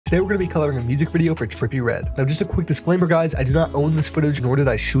Today we're going to be coloring a music video for Trippie Red. Now just a quick disclaimer guys, I do not own this footage nor did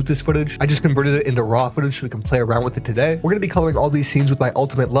I shoot this footage. I just converted it into raw footage so we can play around with it today. We're going to be coloring all these scenes with my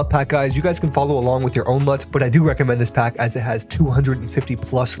ultimate LUT pack guys. You guys can follow along with your own LUT, but I do recommend this pack as it has 250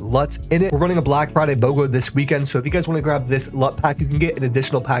 plus LUTs in it. We're running a Black Friday BOGO this weekend, so if you guys want to grab this LUT pack, you can get an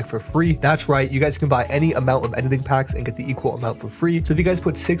additional pack for free. That's right, you guys can buy any amount of editing packs and get the equal amount for free. So if you guys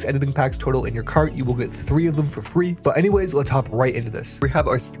put 6 editing packs total in your cart, you will get 3 of them for free. But anyways, let's hop right into this. We have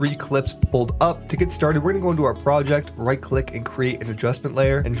our 3 clips pulled up. To get started, we're going to go into our project, right click and create an adjustment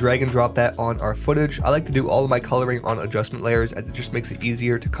layer and drag and drop that on our footage. I like to do all of my coloring on adjustment layers as it just makes it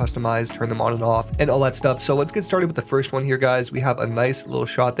easier to customize, turn them on and off and all that stuff. So let's get started with the first one here guys. We have a nice little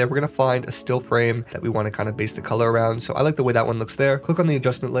shot there. We're going to find a still frame that we want to kind of base the color around. So I like the way that one looks there. Click on the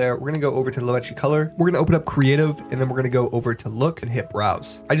adjustment layer. We're going to go over to lumetri color. We're going to open up creative and then we're going to go over to look and hit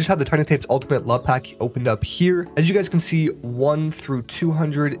browse. I just have the tinytapes ultimate LUT pack opened up here. As you guys can see, 1 through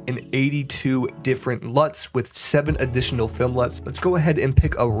 282 different LUTs with 7 additional film LUTs. Let's go ahead and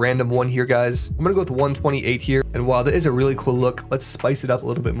pick a random one here guys. I'm gonna go with 128 here, and while that is a really cool look, let's spice it up a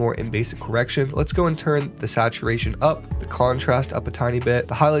little bit more in basic correction. Let's go and turn the saturation up, the contrast up a tiny bit,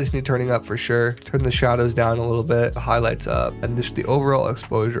 the highlights need turning up for sure, turn the shadows down a little bit, the highlights up, and just the overall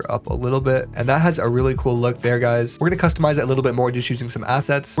exposure up a little bit, and that has a really cool look there guys. We're gonna customize it a little bit more just using some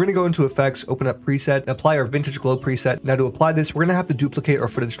assets. We're gonna go into effects, open up preset, and apply our vintage glow preset. Now to apply this, we're gonna have to duplicate our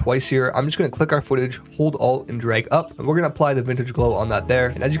footage twice here. I'm just gonna click our footage, hold alt and drag up, and we're gonna apply the vintage glow on that there.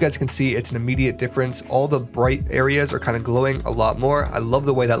 And as you guys can see, it's an immediate difference. All the bright areas are kind of glowing a lot more. I love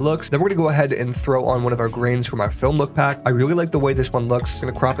the way that looks. Then we're gonna go ahead and throw on one of our grains from our film look pack. I really like the way this one looks. I'm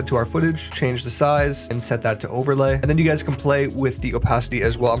gonna crop it to our footage, change the size and set that to overlay. And then you guys can play with the opacity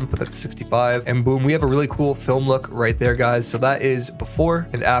as well. I'm gonna put that to 65 and boom, we have a really cool film look right there guys. So that is before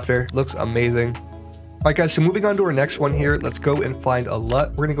and after. Looks amazing. Alright guys, so moving on to our next one here, let's go and find a LUT.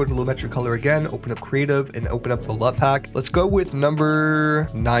 We're going to go to lumetri color again, open up creative and open up the LUT pack. Let's go with number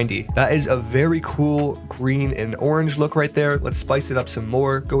 90. That is a very cool green and orange look right there. Let's spice it up some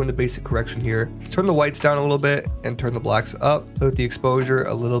more, go into basic correction here. Turn the whites down a little bit and turn the blacks up. Play with the exposure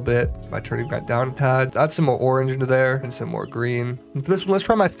a little bit by turning that down a tad. Add some more orange into there and some more green. And for this one, let's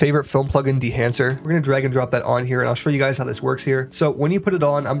try my favorite film plugin, Dehancer. We're going to drag and drop that on here and I'll show you guys how this works here. So when you put it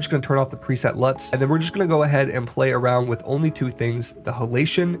on, I'm just going to turn off the preset LUTs and then we're just going to go ahead and play around with only 2 things, the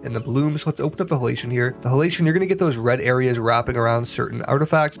halation and the bloom. So let's open up the halation here. The halation, you're going to get those red areas wrapping around certain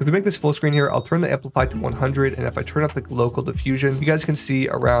artifacts. If we make this full screen here, I'll turn the amplify to 100, and if I turn up the local diffusion, you guys can see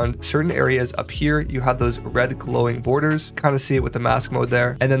around certain areas up here, you have those red glowing borders. Kind of see it with the mask mode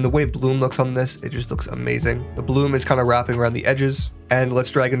there. And then the way bloom looks on this, it just looks amazing. The bloom is kind of wrapping around the edges. And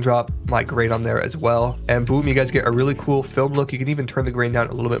let's drag and drop my grain on there as well. And boom, you guys get a really cool film look. You can even turn the grain down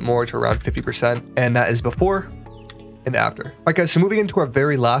a little bit more to around 50%. And that is before and after. All right guys, so moving into our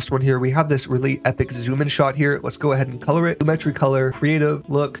very last one here, we have this really epic zoom in shot here. Let's go ahead and color it. Lumetri color, creative,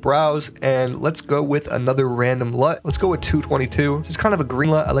 look, browse, and let's go with another random LUT. Let's go with 222. This is kind of a green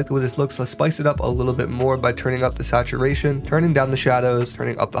LUT. I like the way this looks. Let's spice it up a little bit more by turning up the saturation, turning down the shadows,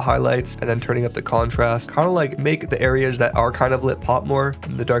 turning up the highlights, and then turning up the contrast. Kind of like make the areas that are kind of lit pop more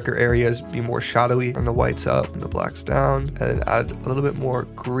and the darker areas be more shadowy. Turn the whites up and the blacks down, and then add a little bit more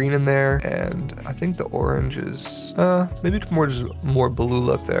green in there. And I think the orange is maybe more blue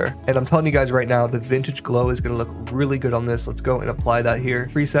look there. And I'm telling you guys right now, the vintage glow is going to look really good on this. Let's go and apply that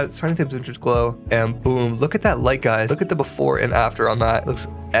here. Presets, tinytapes vintage glow, and boom, look at that light guys. Look at the before and after on that. It looks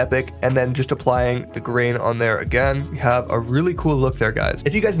epic. And then just applying the grain on there again, we have a really cool look there guys.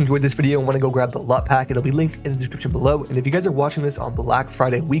 If you guys enjoyed this video and want to go grab the LUT pack, it'll be linked in the description below. And if you guys are watching this on Black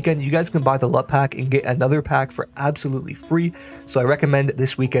Friday weekend, you guys can buy the LUT pack and get another pack for absolutely free. So I recommend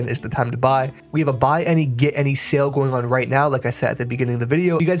this weekend is the time to buy. We have a buy any get any sale going on right now. Like I said at the beginning of the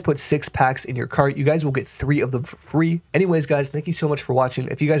video, you guys put 6 packs in your cart, you guys will get 3 of them for free. Anyways guys, thank you so much for watching.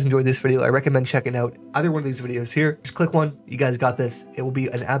 If you guys enjoyed this video, I recommend checking out either one of these videos here. Just click one, you guys got this. It will be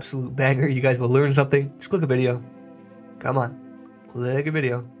an absolute banger. You guys will learn something. Just click a video. Come on, click a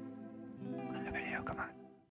video.